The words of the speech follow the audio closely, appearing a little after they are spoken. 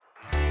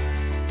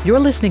You're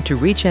listening to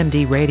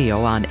ReachMD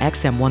Radio on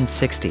XM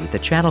 160, the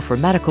channel for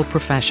medical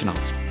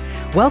professionals.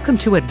 Welcome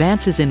to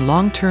Advances in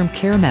Long-Term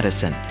Care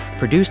Medicine,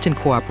 produced in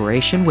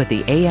cooperation with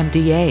the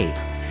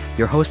AMDA.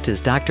 Your host is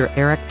Dr.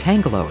 Eric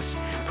Tangalos,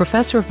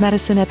 professor of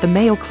medicine at the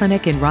Mayo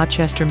Clinic in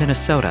Rochester,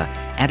 Minnesota,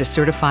 and a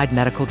certified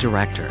medical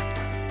director.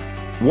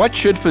 What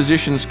should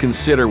physicians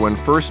consider when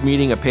first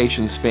meeting a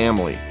patient's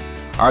family?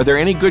 Are there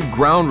any good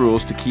ground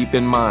rules to keep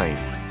in mind?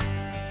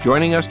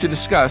 Joining us to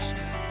discuss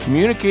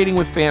communicating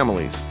with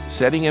families,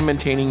 setting and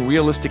maintaining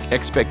realistic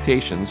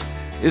expectations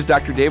is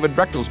Dr. David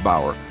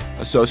Brechtelsbauer,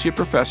 Associate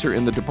Professor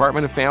in the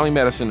Department of Family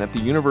Medicine at the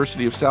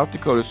University of South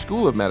Dakota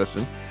School of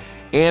Medicine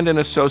and an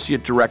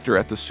Associate Director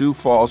at the Sioux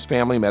Falls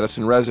Family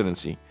Medicine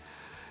Residency.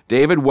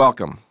 David,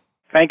 welcome.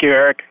 Thank you,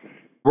 Eric.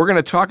 We're going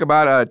to talk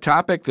about a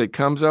topic that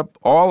comes up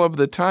all of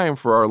the time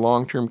for our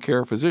long-term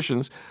care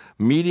physicians,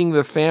 meeting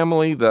the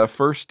family the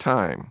first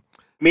time.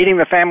 Meeting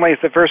the family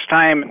the first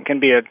time can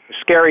be a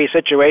scary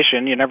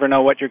situation. You never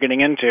know what you're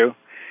getting into.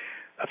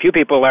 A few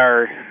people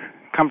are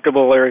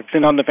comfortable or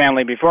have known the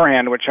family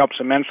beforehand, which helps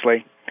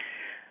immensely.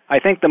 I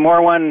think the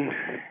more one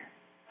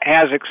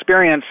has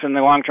experience in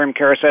the long-term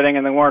care setting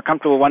and the more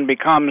comfortable one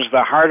becomes,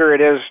 the harder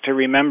it is to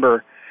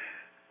remember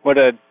what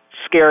a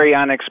scary,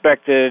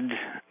 unexpected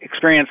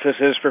experience this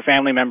is for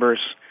family members.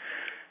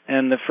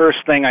 And the first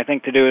thing I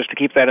think to do is to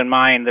keep that in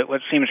mind, that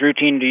what seems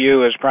routine to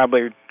you is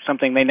probably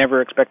something they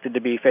never expected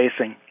to be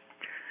facing.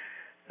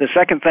 The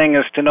second thing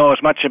is to know as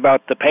much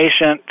about the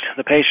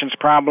patient's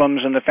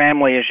problems, and the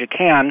family as you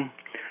can.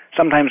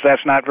 Sometimes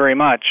that's not very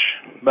much,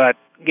 but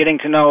getting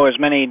to know as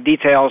many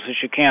details as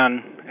you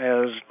can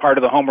is part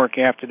of the homework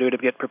you have to do to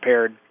get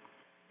prepared.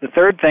 The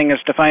third thing is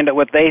to find out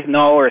what they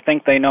know or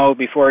think they know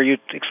before you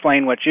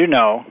explain what you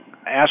know.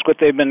 Ask what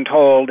they've been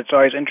told. It's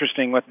always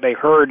interesting what they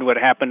heard, what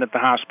happened at the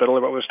hospital,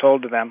 or what was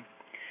told to them.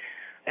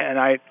 And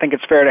I think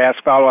it's fair to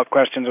ask follow-up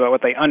questions about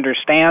what they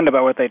understand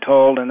about what they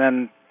told, and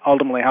then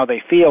ultimately how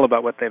they feel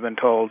about what they've been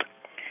told.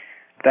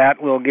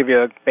 That will give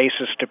you a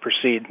basis to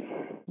proceed.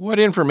 What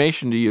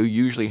information do you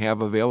usually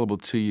have available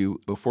to you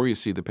before you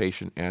see the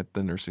patient at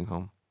the nursing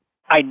home?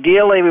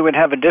 Ideally, we would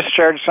have a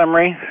discharge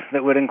summary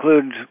that would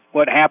include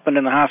what happened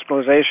in the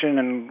hospitalization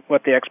and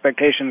what the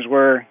expectations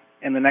were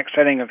in the next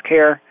setting of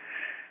care.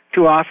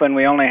 Too often,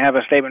 we only have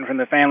a statement from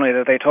the family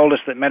that they told us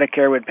that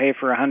Medicare would pay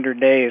for 100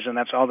 days, and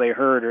that's all they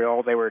heard or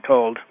all they were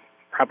told,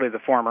 probably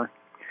the former.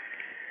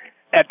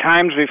 At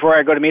times, before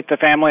I go to meet the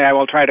family, I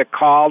will try to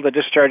call the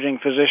discharging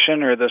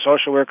physician or the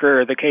social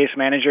worker or the case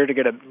manager to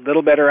get a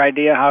little better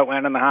idea how it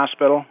went in the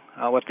hospital,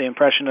 what the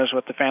impression is,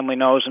 what the family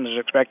knows and is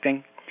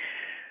expecting.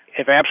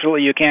 If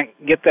absolutely you can't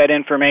get that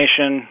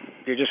information,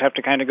 you just have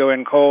to kind of go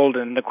in cold,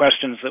 and the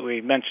questions that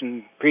we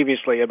mentioned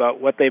previously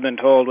about what they've been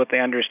told, what they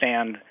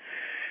understand,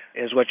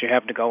 is what you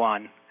have to go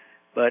on.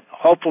 But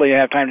hopefully you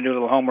have time to do a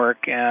little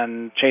homework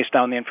and chase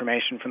down the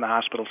information from the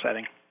hospital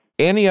setting.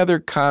 Any other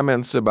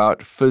comments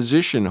about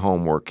physician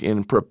homework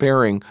in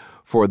preparing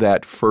for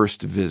that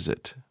first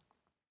visit?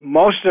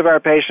 Most of our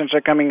patients are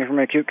coming from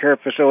an acute care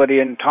facility,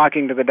 and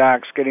talking to the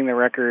docs, getting the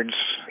records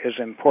is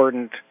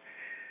important.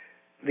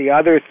 The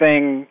other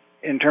thing,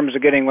 in terms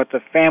of getting what the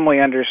family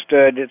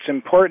understood, it's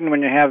important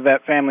when you have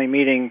that family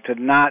meeting to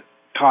not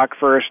talk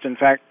first. In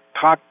fact,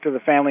 talk to the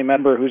family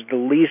member who's the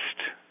least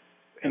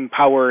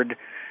empowered.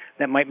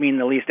 That might mean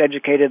the least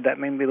educated. That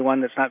may be the one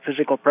that's not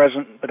physically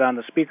present but on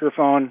the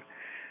speakerphone,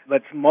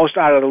 but most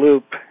out of the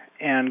loop,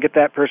 and get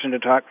that person to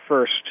talk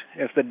first.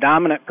 If the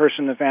dominant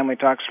person in the family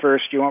talks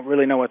first, you won't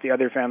really know what the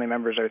other family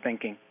members are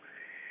thinking.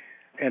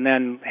 And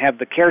then have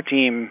the care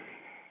team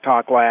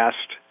talk last.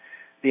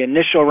 The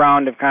initial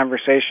round of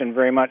conversation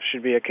very much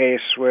should be a case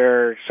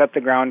where set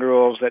the ground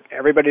rules that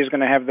everybody's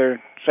going to have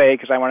their say,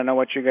 because I want to know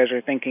what you guys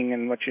are thinking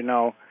and what you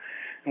know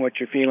and what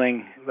you're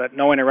feeling, but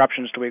no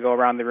interruptions till we go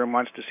around the room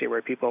once to see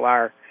where people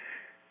are.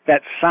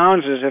 That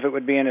sounds as if it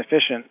would be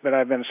inefficient, but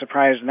I've been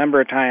surprised a number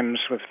of times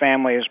with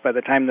families, by the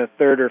time the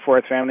third or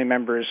fourth family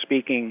member is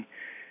speaking,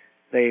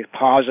 they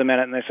pause a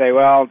minute and they say,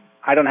 well,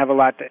 I don't have a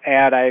lot to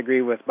add, I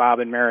agree with Bob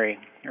and Mary,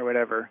 or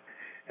whatever.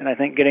 And I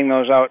think getting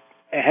those out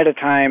ahead of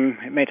time,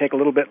 it may take a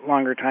little bit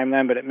longer time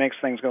then, but it makes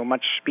things go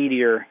much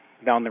speedier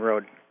down the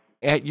road.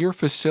 At your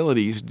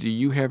facilities, do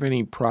you have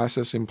any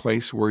process in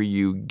place where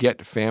you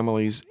get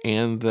families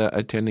and the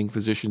attending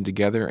physician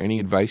together? Any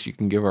advice you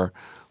can give our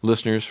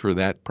listeners for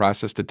that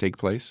process to take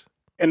place?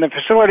 In the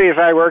facilities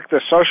I work,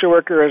 the social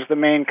worker is the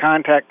main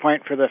contact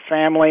point for the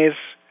families.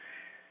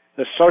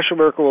 The social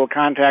worker will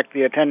contact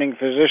the attending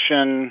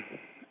physician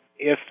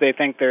if they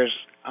think there's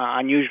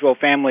unusual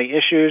family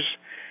issues.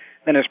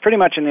 Then it's pretty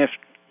much in the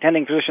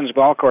attending physician's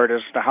ball court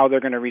as to how they're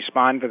going to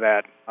respond to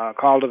that.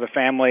 Call to the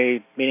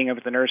family, meeting up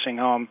at the nursing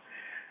home.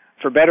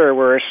 For better or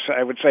worse,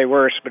 I would say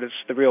worse, but it's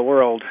the real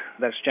world,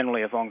 that's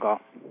generally a phone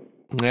call.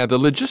 Yeah, the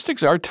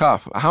logistics are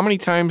tough. How many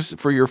times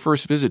for your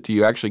first visit do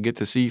you actually get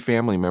to see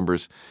family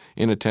members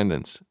in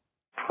attendance?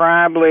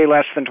 Probably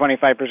less than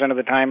 25% of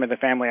the time are the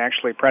family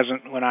actually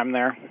present when I'm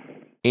there.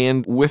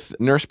 And with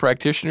nurse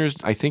practitioners,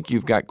 I think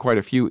you've got quite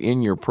a few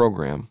in your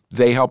program.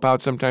 They help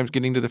out sometimes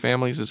getting to the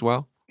families as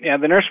well? Yeah,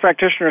 the nurse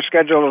practitioner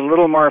schedule is a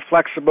little more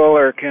flexible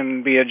or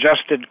can be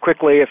adjusted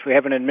quickly if we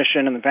have an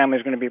admission and the family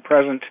is going to be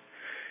present.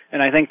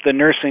 And I think the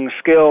nursing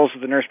skills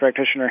the nurse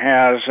practitioner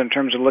has in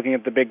terms of looking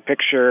at the big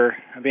picture,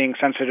 being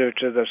sensitive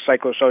to the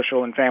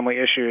psychosocial and family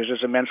issues is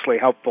immensely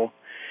helpful.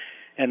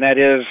 And that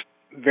is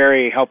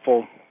very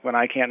helpful when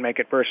I can't make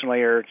it personally,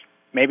 or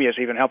maybe it's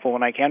even helpful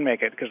when I can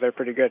make it because they're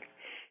pretty good.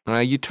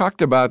 You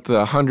talked about the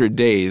 100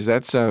 days.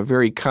 That's a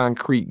very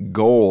concrete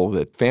goal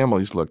that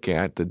families look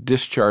at, the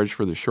discharge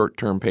for the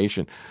short-term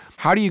patient.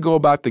 How do you go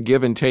about the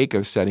give and take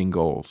of setting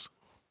goals?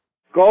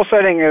 Goal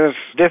setting is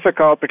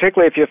difficult,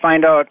 particularly if you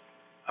find out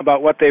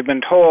about what they've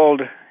been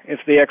told, if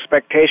the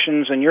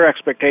expectations and your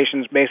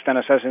expectations based on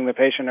assessing the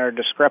patient are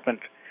discrepant.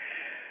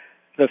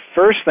 The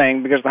first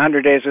thing, because the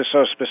 100 days is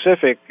so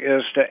specific,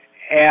 is to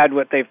add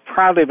what they've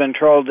probably been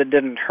told that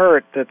didn't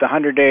hurt, that the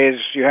 100 days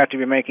you have to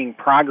be making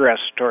progress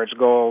towards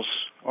goals,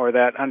 or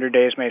that 100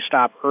 days may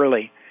stop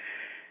early.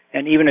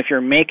 And even if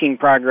you're making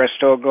progress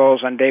toward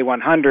goals on day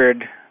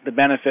 100, the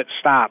benefit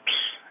stops.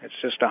 It's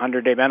just a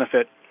 100-day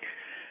benefit.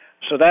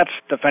 So that's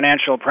the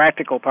financial,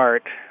 practical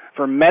part.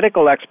 For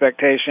medical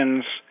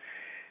expectations,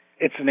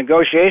 it's a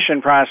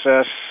negotiation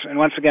process, and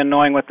once again,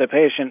 knowing what the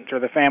patient or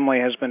the family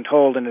has been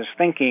told and is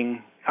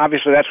thinking.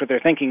 Obviously, that's what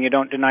they're thinking. You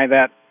don't deny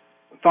that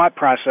thought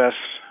process,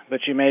 but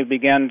you may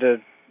begin to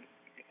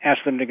ask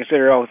them to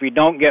consider, if we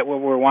don't get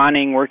what we're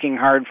wanting, working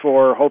hard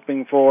for,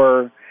 hoping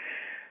for,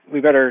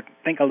 we better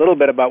think a little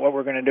bit about what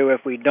we're going to do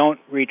if we don't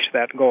reach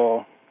that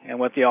goal and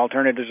what the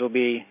alternatives will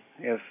be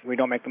if we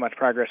don't make as much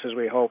progress as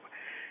we hope.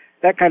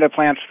 That kind of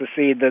plants the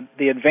seed.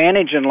 The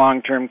advantage in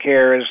long-term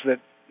care is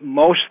that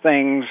most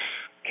things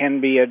can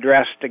be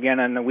addressed again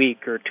in a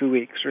week or 2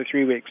 weeks or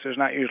 3 weeks. There's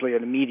not usually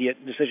an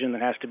immediate decision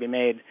that has to be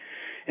made.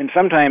 And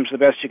sometimes the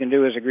best you can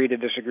do is agree to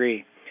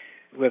disagree.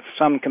 With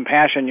some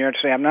compassion, you have to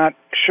say, I'm not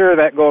sure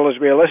that goal is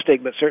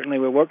realistic, but certainly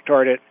we'll work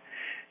toward it.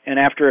 And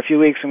after a few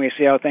weeks and we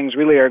see how things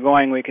really are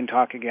going, we can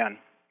talk again.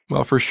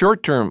 Well, for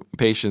short-term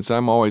patients,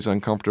 I'm always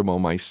uncomfortable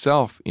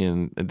myself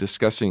in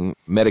discussing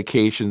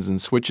medications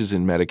and switches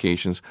in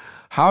medications.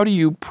 How do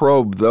you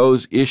probe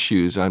those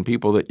issues on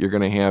people that you're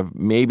going to have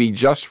maybe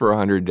just for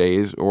 100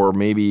 days or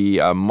maybe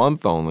a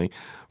month only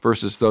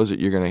versus those that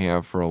you're going to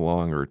have for a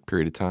longer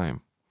period of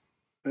time?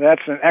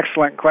 That's an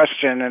excellent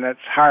question, and it's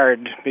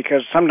hard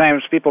because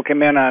sometimes people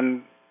come in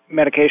on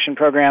medication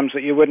programs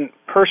that you wouldn't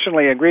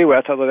personally agree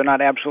with, although they're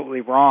not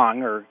absolutely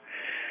wrong or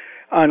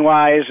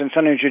unwise, and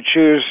sometimes you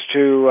choose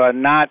to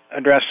not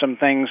address some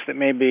things that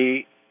may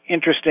be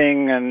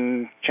interesting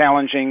and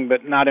challenging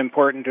but not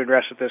important to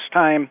address at this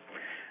time.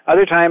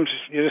 Other times,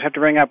 you just have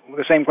to bring up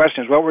the same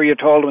questions. What were you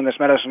told when this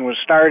medicine was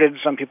started?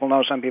 Some people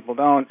know, some people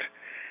don't.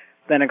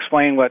 Then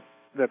explain what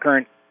the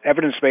current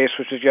evidence base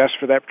would suggest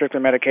for that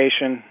particular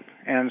medication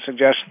and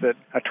suggest that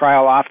a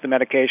trial off the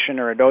medication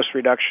or a dose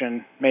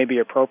reduction may be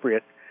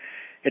appropriate.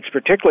 It's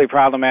particularly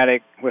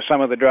problematic with some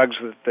of the drugs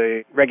that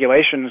the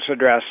regulations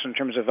address in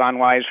terms of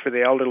unwise for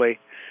the elderly,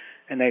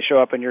 and they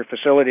show up in your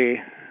facility.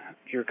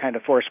 You're kind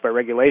of forced by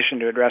regulation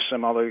to address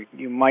them, although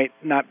you might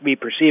not be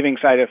perceiving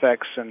side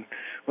effects and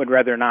would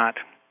rather not.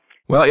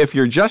 Well, if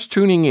you're just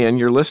tuning in,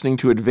 you're listening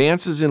to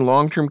Advances in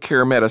Long-Term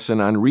Care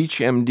Medicine on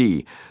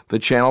ReachMD, the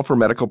channel for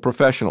medical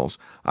professionals.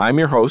 I'm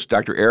your host,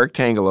 Dr. Eric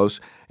Tangalos,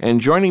 and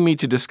joining me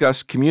to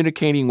discuss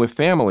communicating with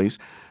families,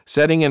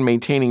 setting and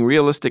maintaining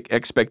realistic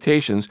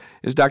expectations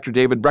is Dr.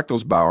 David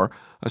Brechtelsbauer,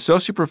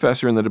 Associate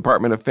Professor in the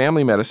Department of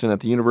Family Medicine at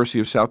the University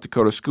of South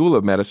Dakota School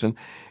of Medicine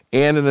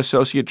and an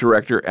Associate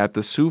Director at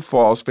the Sioux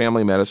Falls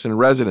Family Medicine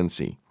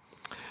Residency.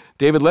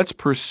 David, let's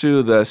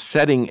pursue the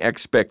setting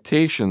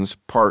expectations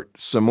part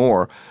some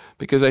more,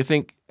 because I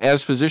think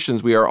as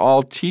physicians we are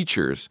all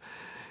teachers.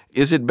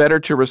 Is it better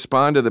to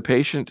respond to the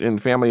patient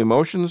and family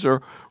emotions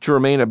or to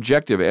remain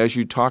objective as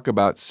you talk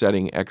about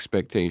setting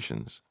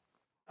expectations?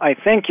 I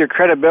think your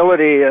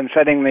credibility in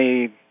setting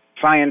the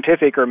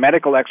scientific or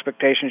medical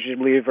expectations you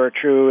believe are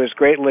true is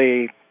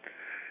greatly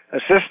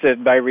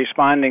assisted by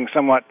responding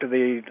somewhat to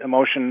the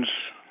emotions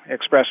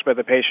expressed by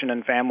the patient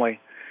and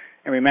family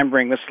and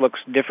remembering this looks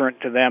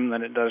different to them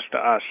than it does to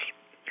us.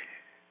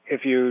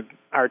 If you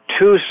are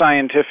too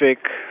scientific,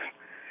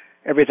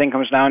 everything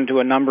comes down to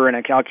a number and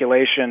a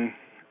calculation,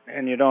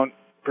 and you don't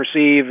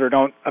perceive or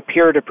don't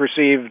appear to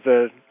perceive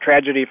the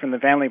tragedy from the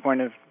family point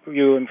of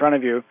view in front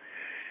of you,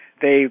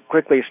 they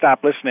quickly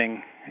stop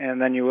listening,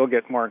 and then you will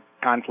get more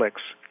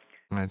conflicts.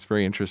 That's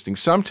very interesting.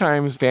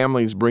 Sometimes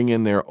families bring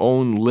in their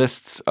own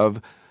lists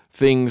of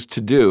things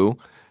to do,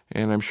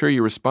 and I'm sure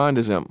you respond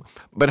to them.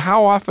 But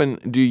how often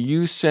do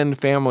you send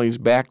families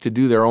back to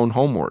do their own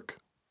homework?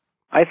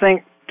 I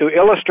think to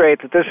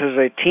illustrate that this is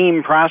a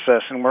team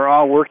process and we're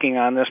all working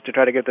on this to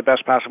try to get the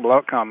best possible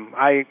outcome,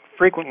 I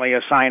frequently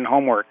assign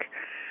homework.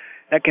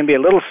 That can be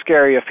a little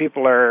scary if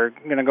people are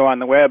going to go on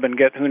the web and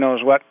get who knows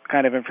what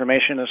kind of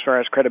information as far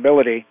as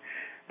credibility.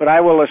 But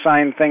I will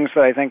assign things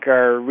that I think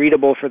are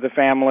readable for the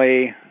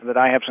family, that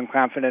I have some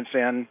confidence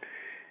in.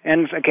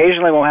 And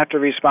occasionally we'll have to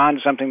respond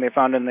to something they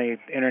found on the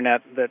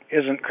internet that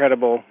isn't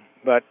credible,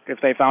 but if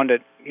they found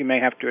it, you may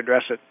have to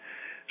address it.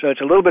 So it's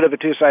a little bit of a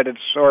two-sided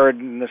sword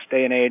in this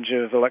day and age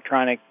of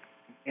electronic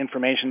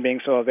information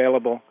being so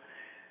available.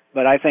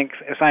 But I think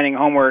assigning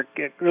homework,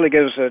 it really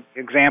gives an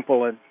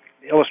example and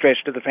illustrates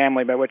to the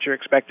family by what you're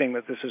expecting,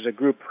 that this is a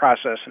group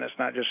process and it's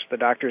not just the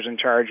doctor's in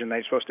charge and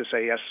they're supposed to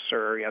say yes,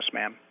 sir, or yes,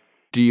 ma'am.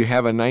 Do you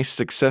have a nice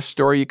success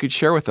story you could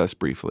share with us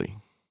briefly?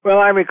 Well,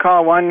 I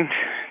recall one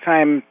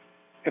time,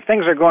 if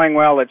things are going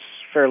well, it's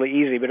fairly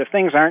easy. But if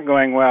things aren't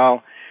going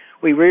well,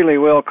 we really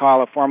will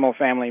call a formal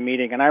family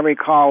meeting. And I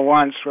recall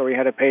once where we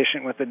had a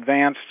patient with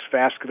advanced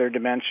vascular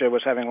dementia,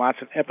 was having lots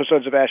of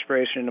episodes of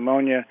aspiration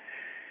pneumonia,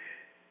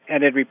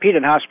 and had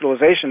repeated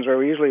hospitalizations where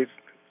we usually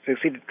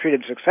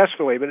treated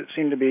successfully, but it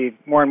seemed to be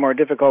more and more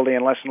difficulty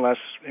and less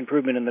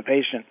improvement in the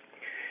patient.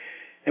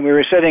 And we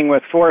were sitting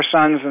with 4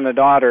 sons and a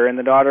daughter, and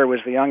the daughter was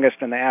the youngest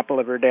and the apple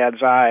of her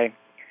dad's eye.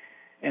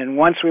 And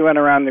once we went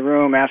around the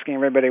room asking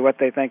everybody what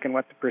they think and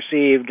what they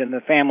perceived, and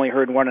the family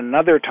heard one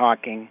another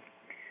talking,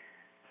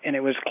 and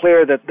it was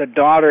clear that the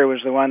daughter was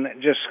the one that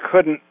just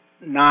couldn't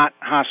not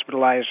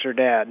hospitalize her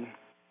dad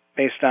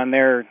based on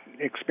their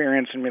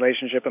experience and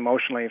relationship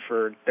emotionally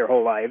for their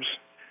whole lives.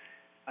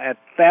 At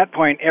that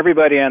point,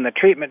 everybody on the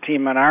treatment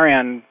team on our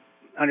end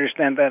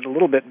understand that a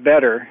little bit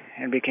better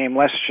and became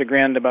less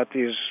chagrined about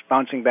these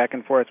bouncing back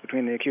and forth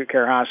between the acute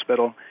care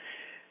hospital.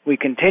 We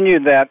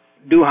continued that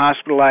do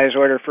hospitalize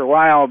order for a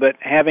while, but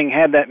having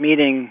had that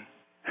meeting,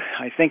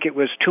 I think it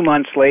was 2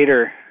 months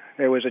later,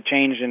 there was a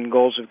change in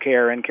goals of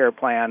care and care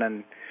plan,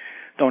 and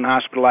don't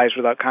hospitalize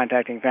without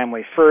contacting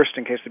family first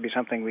in case there'd be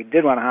something we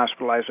did want to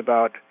hospitalize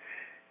about.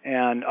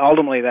 And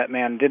ultimately that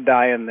man did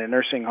die in the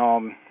nursing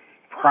home,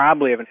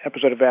 probably of an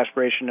episode of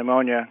aspiration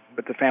pneumonia,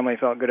 but the family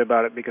felt good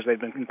about it because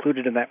they'd been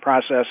included in that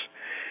process.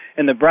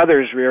 And the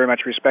brothers very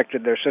much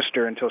respected their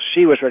sister until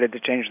she was ready to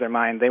change their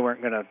mind. They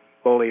weren't going to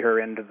bully her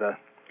into the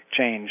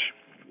change.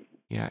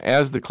 Yeah,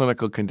 as the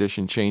clinical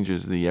condition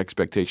changes, the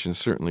expectations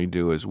certainly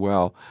do as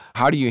well.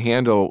 How do you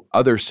handle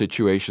other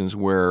situations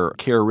where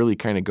care really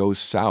kind of goes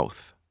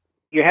south?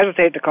 You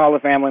hesitate to call the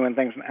family when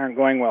things aren't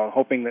going well,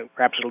 hoping that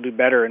perhaps it'll do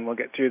better and we'll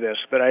get through this.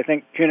 But I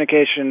think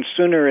communication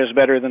sooner is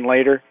better than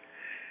later.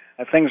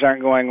 If things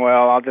aren't going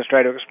well, I'll just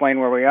try to explain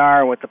where we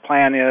are, what the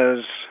plan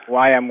is,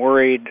 why I'm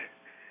worried,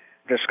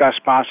 discuss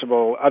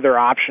possible other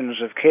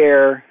options of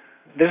care.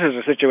 This is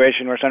a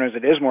situation where sometimes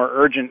it is more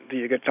urgent that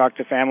you get to talk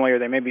to family, or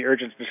there may be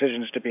urgent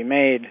decisions to be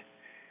made.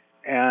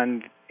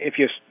 And if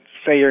you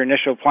say your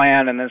initial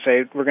plan and then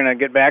say, we're going to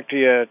get back to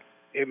you,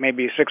 it may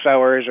be 6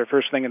 hours or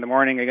first thing in the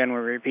morning, again, we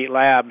repeat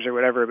labs or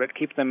whatever, but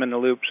keep them in the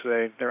loop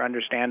so they're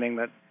understanding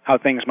that how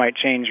things might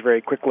change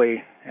very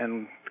quickly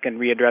and can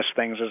readdress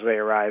things as they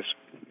arise.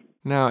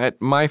 Now,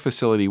 at my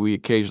facility, we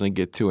occasionally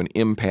get to an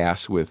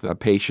impasse with a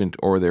patient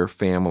or their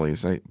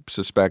families. I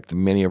suspect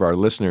many of our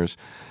listeners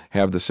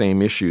have the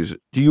same issues.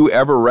 Do you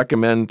ever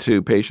recommend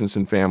to patients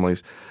and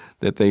families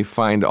that they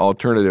find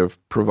alternative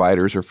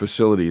providers or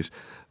facilities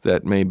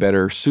that may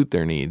better suit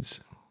their needs?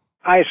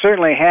 I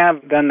certainly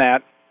have done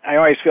that. I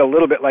always feel a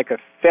little bit like a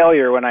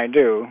failure when I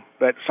do,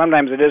 but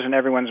sometimes it is in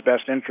everyone's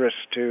best interest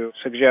to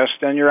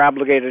suggest, and you're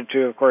obligated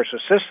to, of course,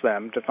 assist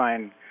them to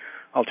find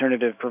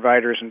alternative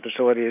providers and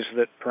facilities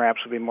that perhaps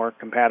will be more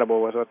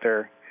compatible with what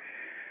their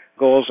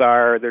goals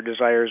are, their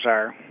desires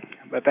are.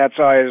 But that's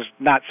always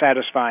not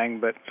satisfying,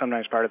 but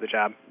sometimes part of the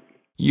job.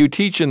 You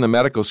teach in the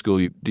medical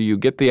school. Do you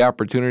get the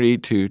opportunity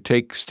to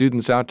take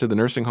students out to the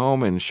nursing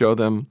home and show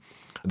them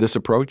this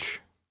approach?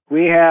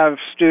 We have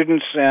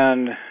students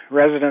and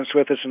residents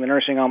with us in the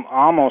nursing home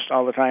almost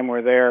all the time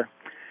we're there.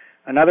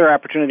 Another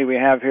opportunity we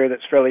have here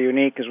that's fairly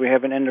unique is we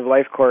have an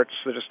end-of-life course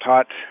that is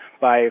taught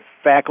by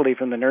faculty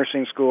from the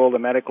nursing school, the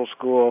medical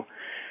school,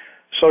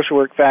 social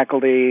work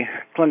faculty,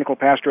 clinical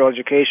pastoral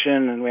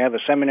education, and we have a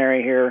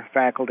seminary here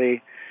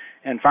faculty,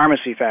 and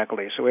pharmacy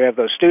faculty. So we have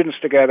those students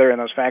together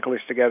and those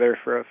faculties together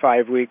for a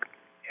 5-week,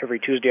 every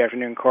Tuesday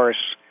afternoon course,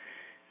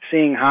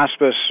 seeing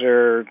hospice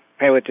or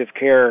palliative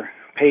care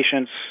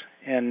patients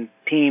in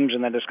teams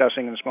and then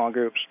discussing in small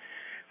groups.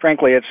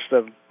 Frankly, it's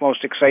the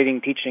most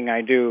exciting teaching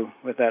I do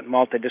with that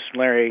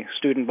multidisciplinary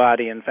student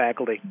body and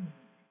faculty.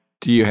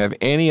 Do you have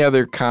any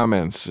other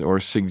comments or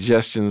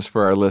suggestions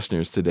for our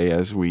listeners today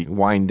as we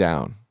wind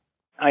down?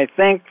 I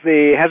think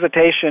the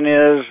hesitation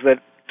is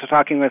that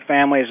talking with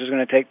families is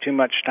going to take too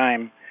much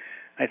time.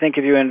 I think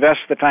if you invest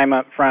the time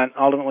up front,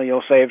 ultimately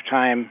you'll save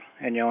time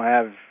and you'll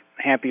have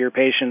happier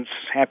patients,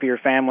 happier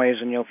families,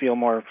 and you'll feel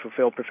more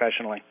fulfilled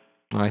professionally.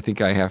 I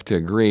think I have to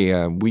agree.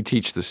 We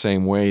teach the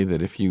same way,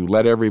 that if you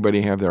let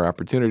everybody have their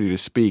opportunity to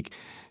speak,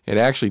 it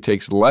actually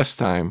takes less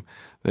time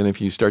than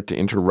if you start to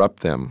interrupt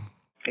them.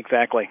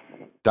 Exactly.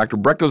 Dr.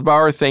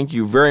 Brechtelsbauer, thank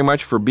you very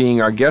much for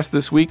being our guest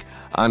this week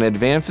on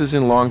Advances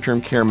in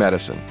Long-Term Care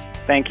Medicine.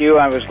 Thank you.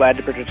 I was glad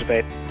to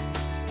participate.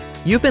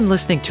 You've been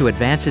listening to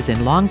Advances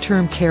in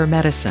Long-Term Care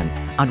Medicine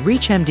on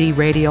ReachMD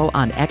Radio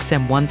on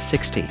XM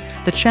 160,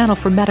 the channel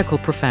for medical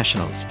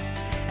professionals.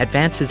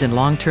 Advances in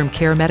Long-Term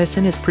Care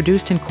Medicine is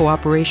produced in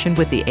cooperation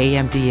with the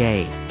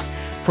AMDA.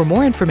 For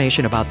more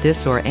information about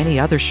this or any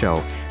other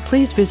show,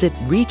 please visit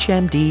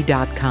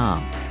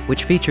ReachMD.com,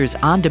 which features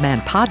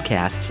on-demand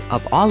podcasts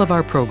of all of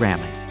our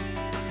programming.